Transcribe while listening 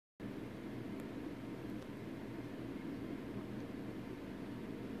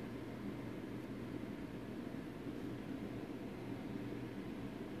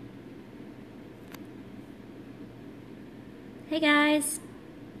Hey guys,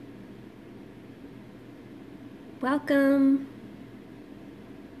 welcome.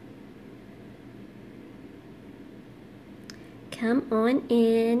 Come on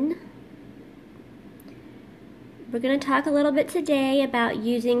in. We're going to talk a little bit today about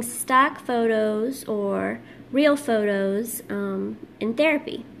using stock photos or real photos in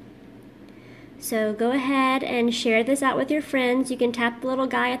therapy. So go ahead and share this out with your friends. You can tap the little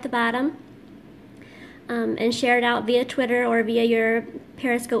guy at the bottom and share it out via Twitter or via your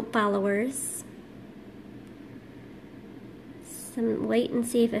Periscope followers. Wait and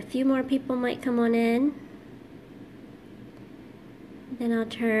see if a few more people might come on in. Then I'll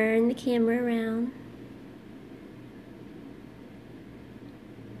turn the camera around.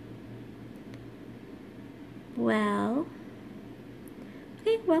 Well,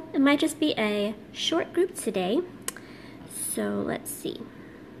 it might just be a short group today. So let's see.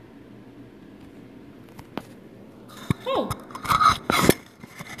 Hey,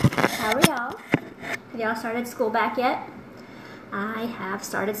 how are y'all? Have y'all started school back yet? I have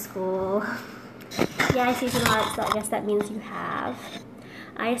started school. Yeah, I see some hearts, so I guess that means you have.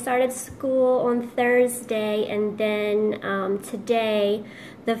 I started school on Thursday, and then today,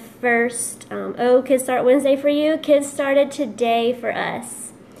 the first, kids start Wednesday for you? Kids started today for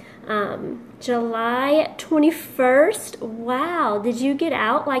us. July 21st? Wow, did you get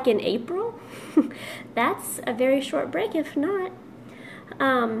out like in April? That's a very short break, if not.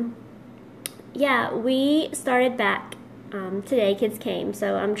 Yeah, we started back. Today kids came,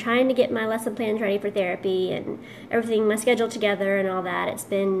 so I'm trying to get my lesson plans ready for therapy and everything, my schedule together and all that. It's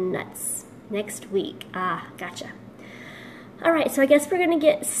been nuts. Next week. Gotcha. Alright, so I guess we're going to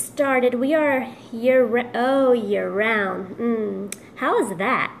get started. We are year-round. How is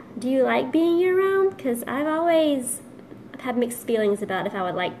that? Do you like being year-round? Because I've had mixed feelings about if I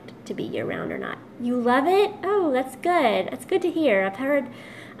would like to be year-round or not. You love it? Oh, that's good. That's good to hear. I've heard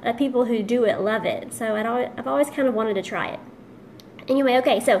people who do it love it, so I've always kind of wanted to try it. Anyway,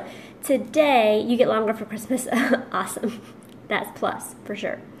 okay, so today you get longer for Christmas. Awesome. That's plus, for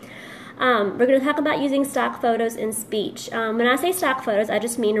sure. We're going to talk about using stock photos in speech. When I say stock photos, I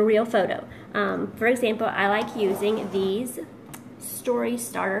just mean a real photo. For example, I like using these story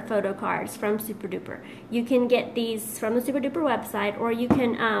starter photo cards from Super Duper. You can get these from the Super Duper website, or you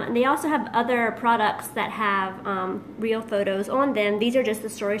can, and they also have other products that have real photos on them. These are just the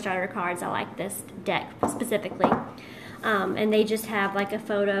story starter cards. I like this deck specifically. And they just have like a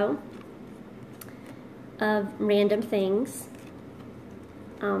photo of random things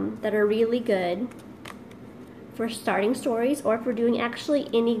that are really good for starting stories or for doing actually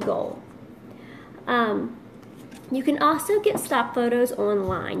any goal. You can also get stock photos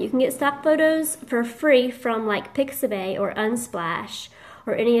online. You can get stock photos for free from like Pixabay or Unsplash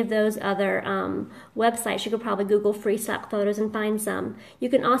or any of those other websites. You could probably Google free stock photos and find some. You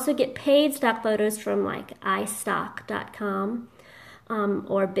can also get paid stock photos from like iStock.com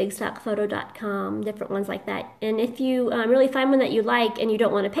or BigStockPhoto.com, different ones like that. And if you really find one that you like and you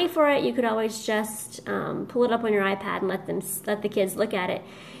don't want to pay for it, you could always just pull it up on your iPad and let the kids look at it.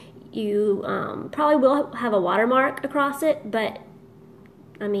 You probably will have a watermark across it, but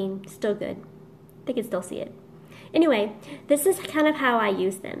I mean, still good. They can still see it. Anyway, this is kind of how I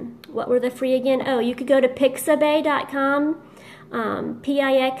use them. What were the free again? Oh, you could go to Pixabay.com,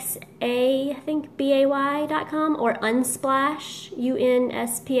 P-I-X-A, I think, B-A-Y.com, or Unsplash,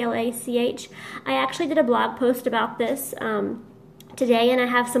 U-N-S-P-L-A-C-H. I actually did a blog post about this today, and I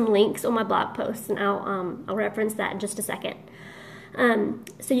have some links on my blog post, and I'll reference that in just a second.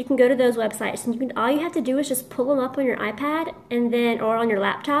 So you can go to those websites, and all you have to do is just pull them up on your iPad or on your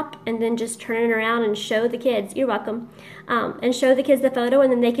laptop, and then just turn it around and show the kids. You're welcome. And show the kids the photo, and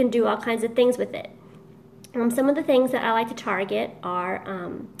then they can do all kinds of things with it. Some of the things that I like to target are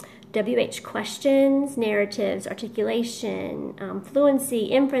WH questions, narratives, articulation,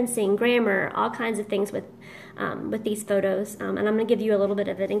 fluency, inferencing, grammar, all kinds of things with these photos. And I'm going to give you a little bit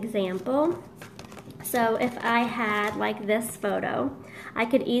of an example. So if I had like this photo, I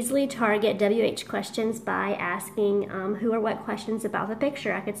could easily target WH questions by asking who or what questions about the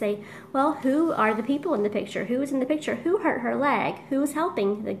picture. I could say, well, who are the people in the picture? Who is in the picture? Who hurt her leg? Who's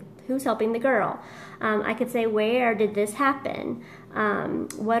helping the girl? I could say, where did this happen?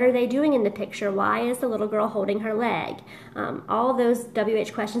 What are they doing in the picture? Why is the little girl holding her leg? All those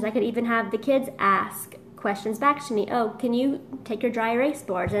WH questions. I could even have the kids ask questions back to me. Oh, can you take your dry erase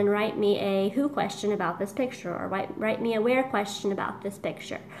boards and write me a who question about this picture, or write me a where question about this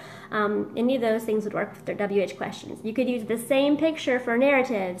picture? Any of those things would work with their WH questions. You could use the same picture for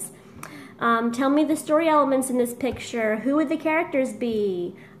narratives. Tell me the story elements in this picture. Who would the characters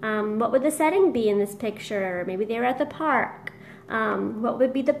be? What would the setting be in this picture? Maybe they were at the park. What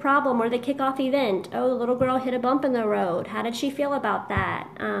would be the problem or the kickoff event? Oh, the little girl hit a bump in the road. How did she feel about that?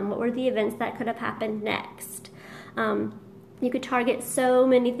 What were the events that could have happened next? You could target so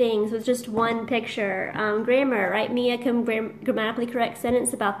many things with just one picture. Grammar, write me a grammatically correct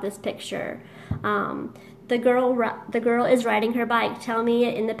sentence about this picture. The girl is riding her bike. Tell me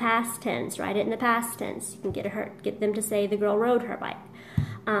it in the past tense. Write it in the past tense. You can get them to say the girl rode her bike.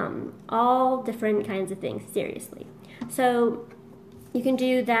 All different kinds of things, seriously. So you can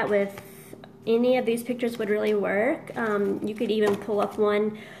do that with any of these pictures would really work. You could even pull up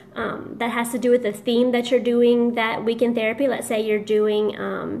one that has to do with the theme that you're doing that week in therapy. Let's say you're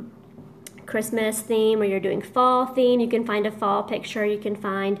doing Christmas theme or you're doing fall theme. You can find a fall picture, you can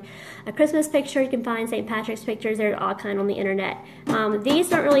find a Christmas picture, you can find St. Patrick's pictures. They're all kind on the internet. These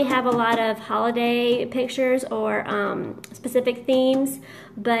don't really have a lot of holiday pictures or specific themes,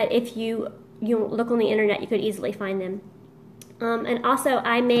 but if you look on the internet, you could easily find them. And also,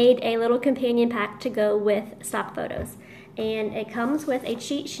 I made a little companion pack to go with stock photos. And it comes with a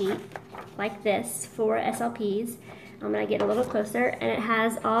cheat sheet like this for SLPs. I'm going to get a little closer, and it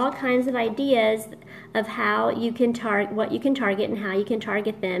has all kinds of ideas of how you can what you can target and how you can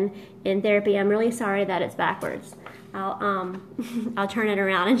target them in therapy. I'm really sorry that it's backwards. I'll turn it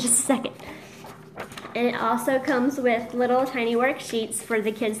around in just a second. And it also comes with little tiny worksheets for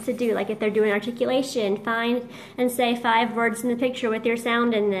the kids to do, like if they're doing articulation, find and say 5 words in the picture with your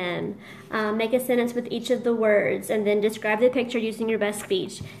sound in them. Make a sentence with each of the words, and then describe the picture using your best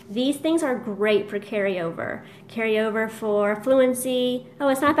speech. These things are great for carryover. Carryover for fluency. Oh,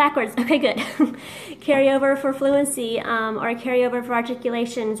 it's not backwards. Okay, good. Carryover for fluency or carryover for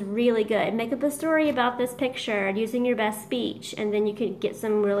articulation is really good. Make up a story about this picture using your best speech, and then you can get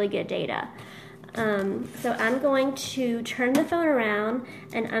some really good data. So I'm going to turn the phone around,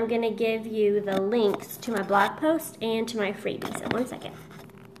 and I'm going to give you the links to my blog post and to my freebie. So 1 second.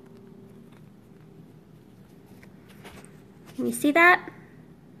 Can you see that?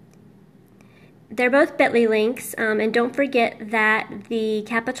 They're both bit.ly links, and don't forget that the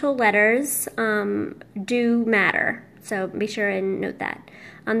capital letters do matter. So be sure and note that.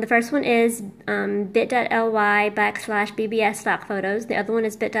 The first one is bit.ly/BBS stock photos. The other one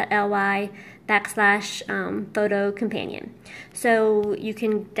is bit.ly/photo companion. So you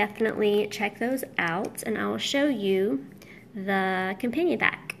can definitely check those out, and I will show you the companion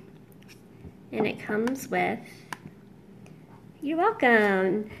pack. And it comes with, you're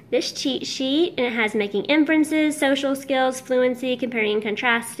welcome, this cheat sheet, and it has making inferences, social skills, fluency, comparing and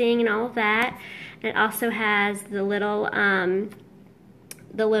contrasting, and all of that. It also has the little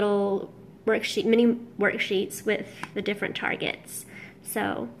worksheet, mini worksheets with the different targets.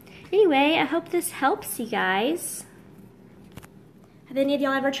 So anyway, I hope this helps you guys. Have any of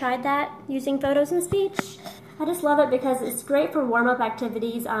y'all ever tried that, using photos in speech? I just love it because it's great for warm-up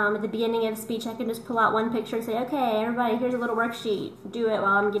activities. At the beginning of speech, I can just pull out one picture and say, okay, everybody, here's a little worksheet. Do it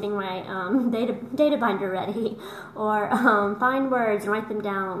while I'm getting my data binder ready. Or find words and write them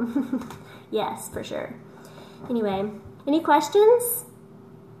down. Yes, for sure. Anyway, any questions?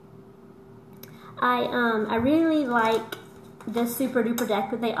 I really like this Super Duper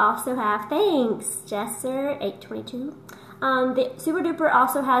deck, but they also have, thanks, Jesser822. The Super Duper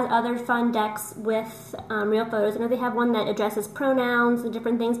also has other fun decks with real photos. I know they have one that addresses pronouns and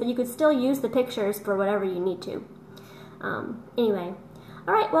different things, but you could still use the pictures for whatever you need to. Anyway,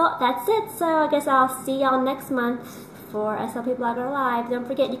 alright, well, that's it. So I guess I'll see y'all next month for SLP Blogger Live. Don't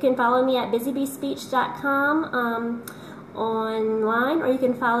forget, you can follow me at busybeespeech.com online, or you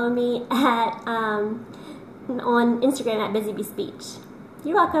can follow me at on Instagram at busybeespeech.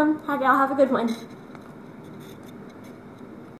 You're welcome. Y'all have a good one.